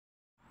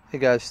Hey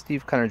guys,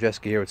 Steve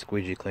Konerjeski here with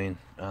Squeegee Clean.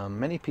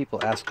 Many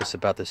people ask us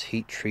about this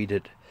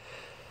heat-treated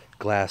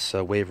glass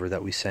waiver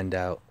that we send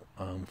out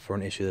for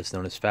an issue that's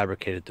known as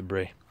fabricated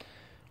debris.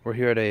 We're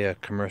here at a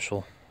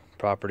commercial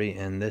property,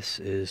 and this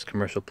is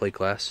commercial plate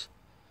glass.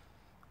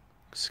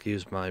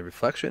 Excuse my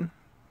reflection.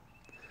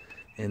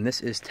 And this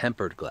is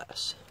tempered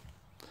glass.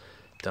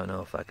 Don't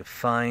know if I could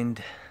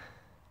find...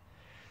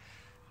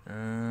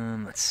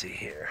 let's see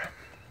here.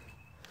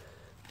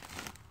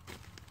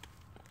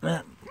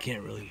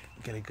 Can't really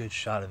get a good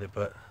shot of it,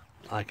 but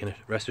I can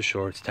rest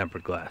assured it's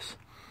tempered glass.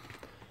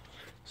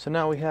 So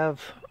now we have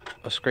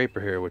a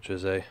scraper here, which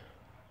is a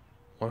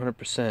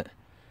 100%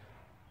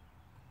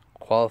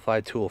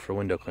 qualified tool for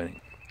window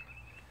cleaning.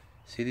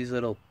 See these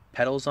little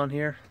petals on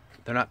here?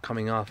 They're not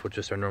coming off with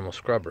just our normal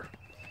scrubber.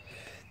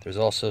 There's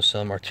also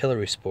some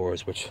artillery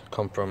spores which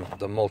come from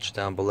the mulch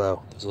down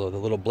below. Those are the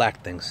little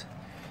black things.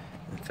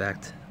 In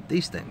fact,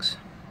 these things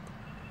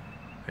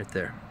right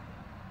there.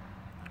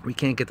 We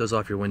can't get those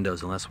off your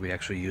windows unless we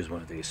actually use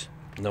one of these.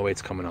 No way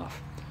it's coming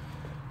off.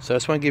 So I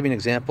just want to give you an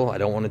example. I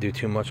don't want to do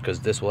too much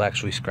because this will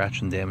actually scratch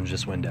and damage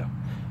this window.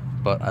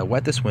 But I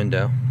wet this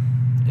window,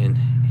 and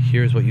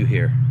here's what you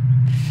hear.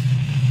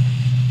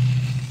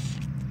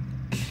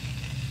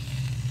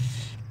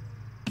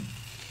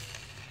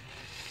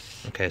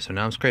 Okay, so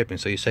now I'm scraping.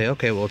 So you say,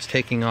 okay, well, it's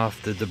taking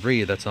off the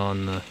debris that's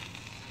on the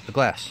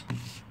glass.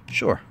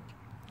 Sure.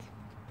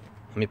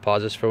 Let me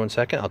pause this for 1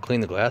 second. I'll clean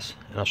the glass,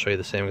 and I'll show you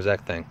the same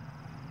exact thing.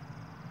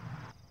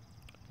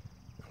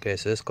 Okay,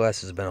 so this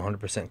glass has been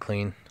 100%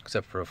 clean,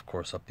 except for, of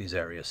course, up these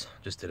areas.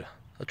 Just did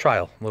a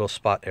trial, little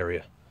spot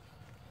area.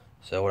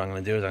 So what I'm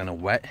going to do is I'm going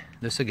to wet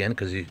this again,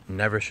 because you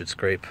never should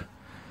scrape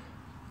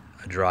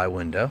a dry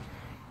window.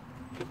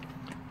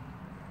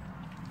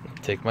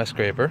 Take my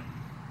scraper.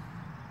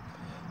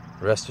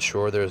 Rest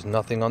assured there is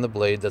nothing on the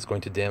blade that's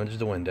going to damage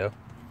the window.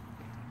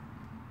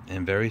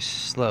 And very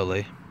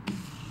slowly,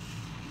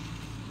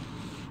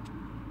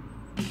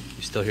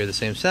 you still hear the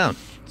same sound.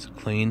 It's a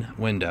clean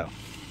window.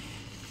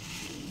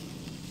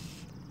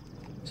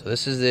 So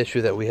this is the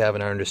issue that we have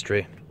in our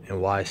industry, and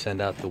why I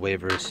send out the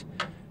waivers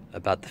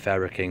about the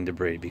fabricating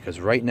debris. Because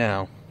right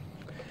now,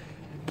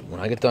 when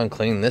I get done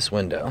cleaning this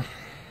window,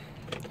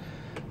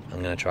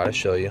 I'm going to try to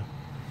show you.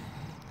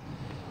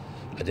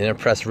 I didn't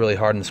press really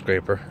hard on the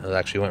scraper. It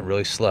actually went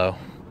really slow.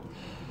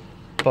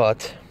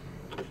 But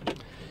you're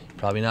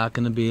probably not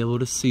going to be able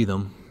to see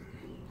them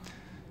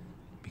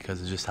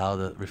because of just how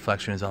the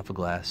reflection is off of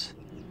glass.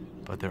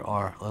 But there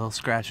are little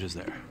scratches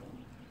there.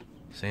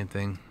 Same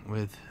thing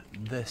with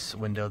this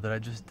window that I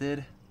just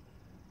did.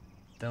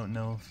 Don't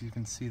know if you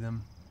can see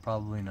them.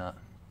 Probably not.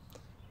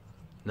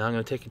 Now I'm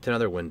going to take you to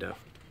another window.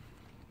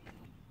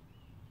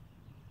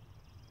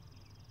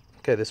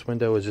 Okay, this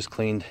window was just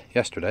cleaned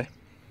yesterday.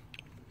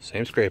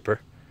 Same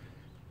scraper.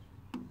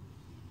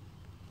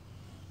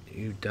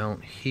 You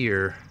don't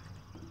hear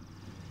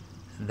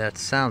that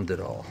sound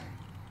at all.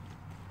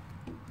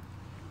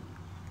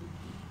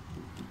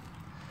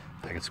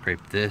 I can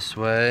scrape this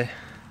way,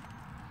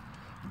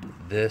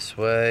 this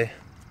way.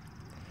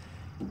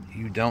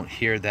 You don't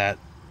hear that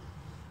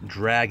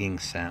dragging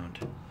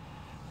sound.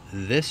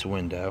 This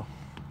window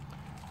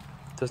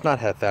does not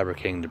have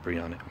fabricating debris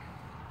on it.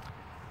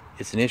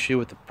 It's an issue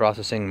with the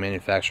processing and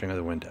manufacturing of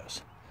the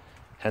windows.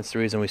 Hence the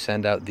reason we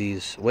send out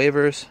these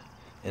waivers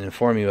and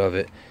inform you of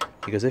it,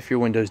 because if your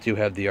windows do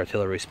have the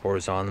artillery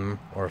spores on them,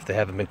 or if they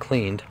haven't been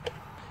cleaned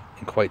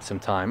in quite some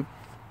time,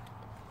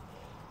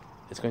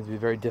 it's going to be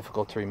very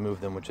difficult to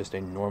remove them with just a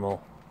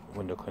normal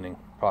window cleaning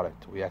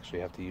product. We actually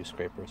have to use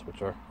scrapers,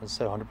 which are, as I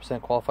said,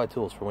 100% qualified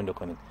tools for window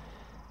cleaning.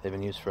 They've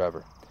been used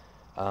forever.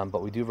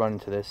 But we do run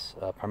into this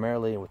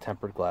primarily with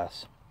tempered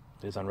glass.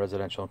 It is on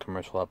residential and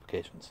commercial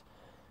applications.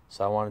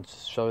 So I wanted to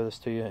show this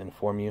to you,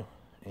 inform you,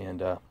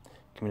 and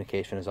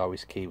communication is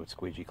always key with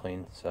Squeegee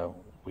Clean. So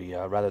we,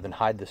 rather than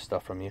hide this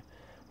stuff from you,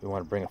 we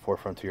want to bring it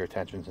forefront to your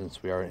attention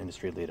since we are an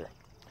industry leader.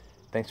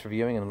 Thanks for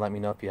viewing, and let me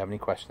know if you have any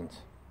questions.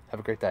 Have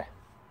a great day.